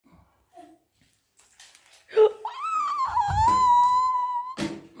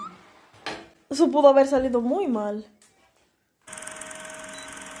Eso pudo haber salido muy mal.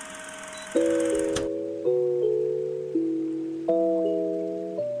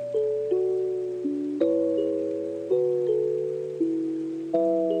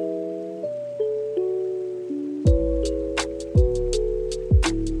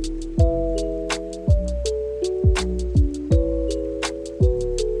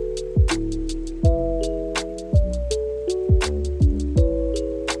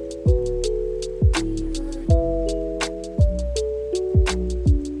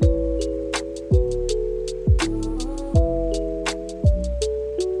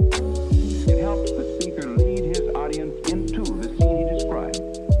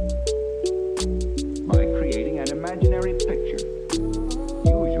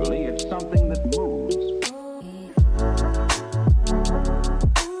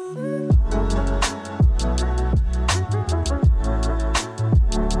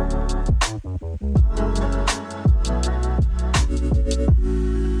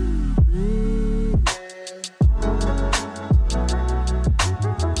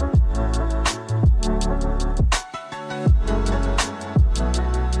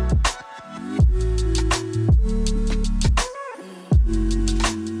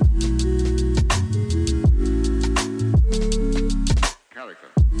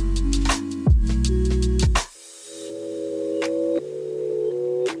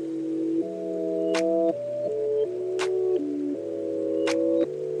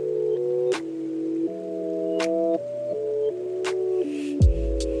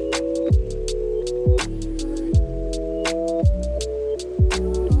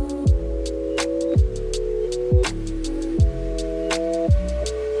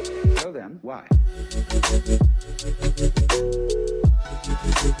 Why?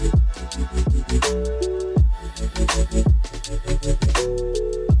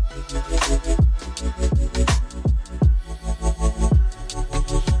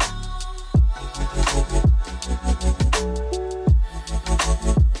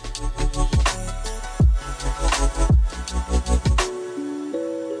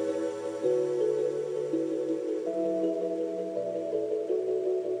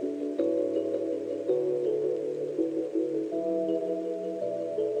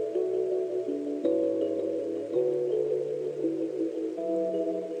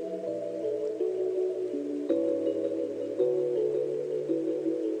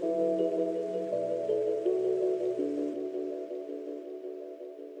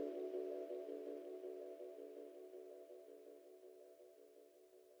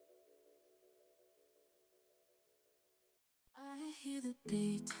 I hear the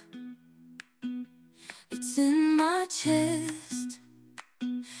beat, it's in my chest,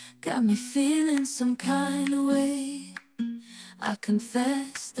 got me feeling some kind of way. I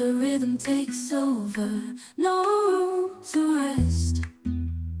confess the rhythm takes over, no room to rest.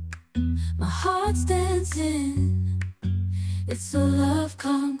 My heart's dancing, it's a love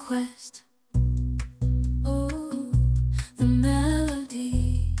conquest. Oh, the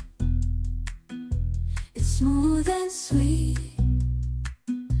melody, it's smooth and sweet,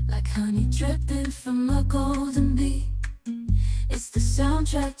 like honey dripping from a golden bee. It's the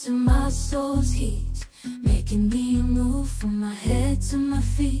soundtrack to my soul's heat, making me move from my head to my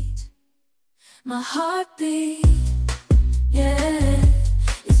feet. My heartbeat, yeah,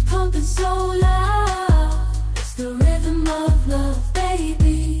 it's pumping so loud. It's the rhythm of love,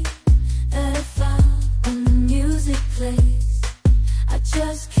 baby, that I found when the music plays. I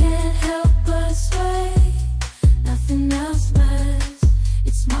just can't help but sway. Nothing else matters,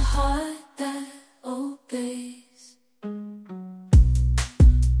 it's my heart that obeys.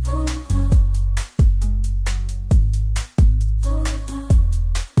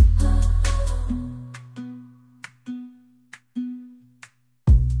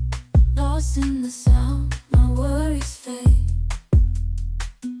 Lost in the sound, my worries fade.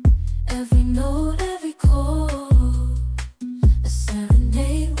 Every note, every chord, a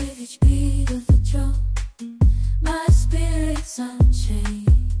serenade with each beat of the drum. My spirit's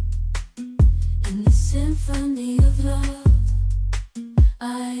unchained in the symphony of love.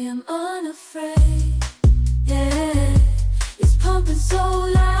 I am unafraid, yeah, it's pumping so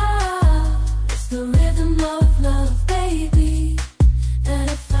loud. It's the rhythm of love, baby, that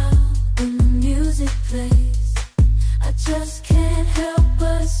I found when the music plays. I just can't help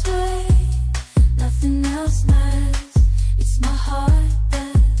but sway. Nothing else matters, it's my heart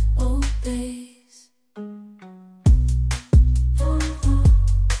that obeys.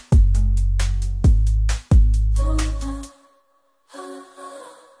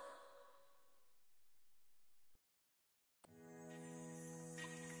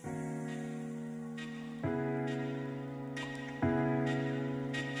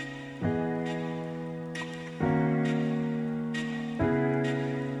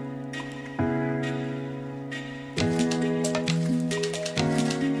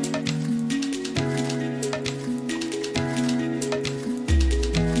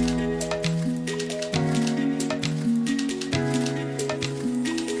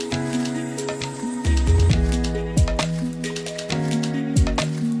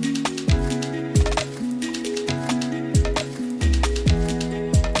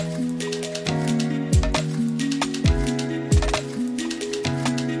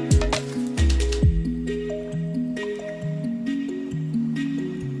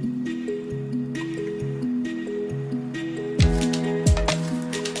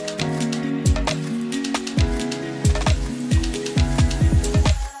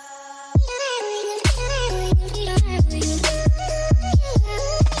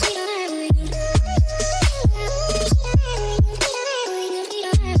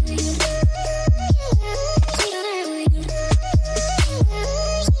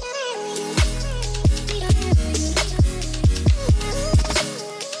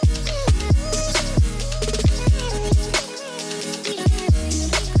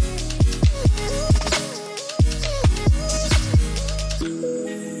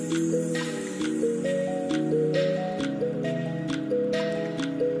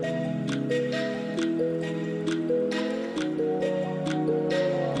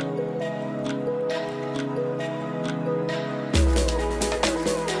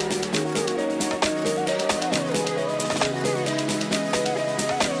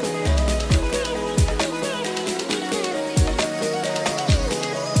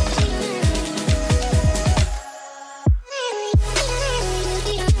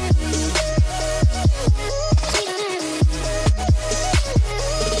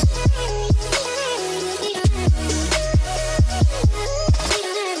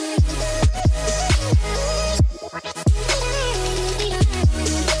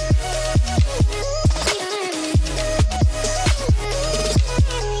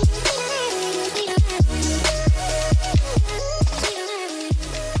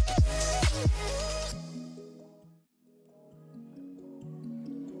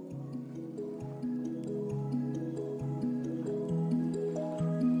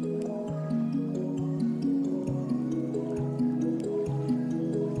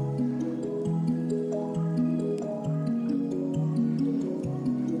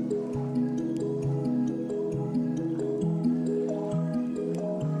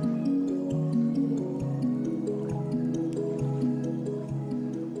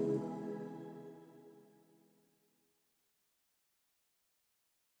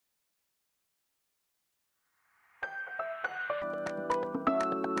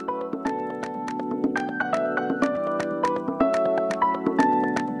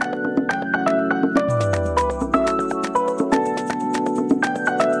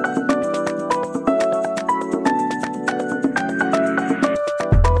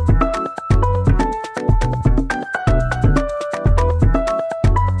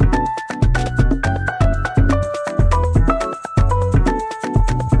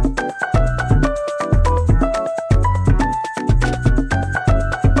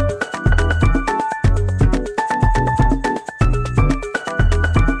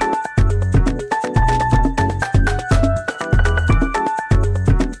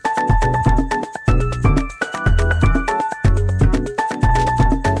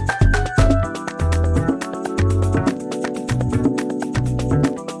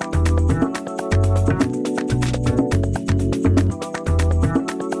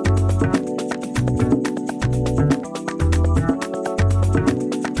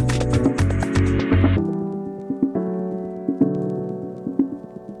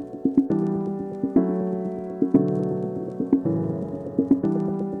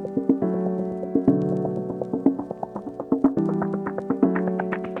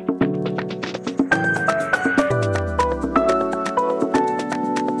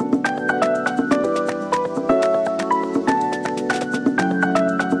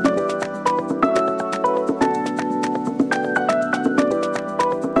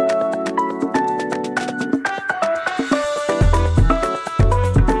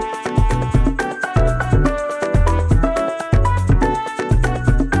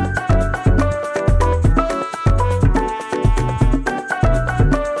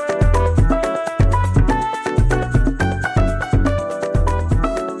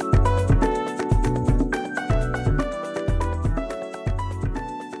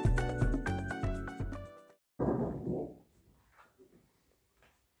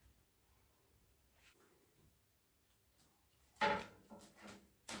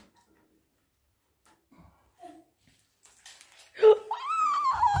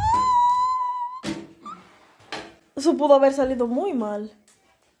 Eso pudo haber salido muy mal.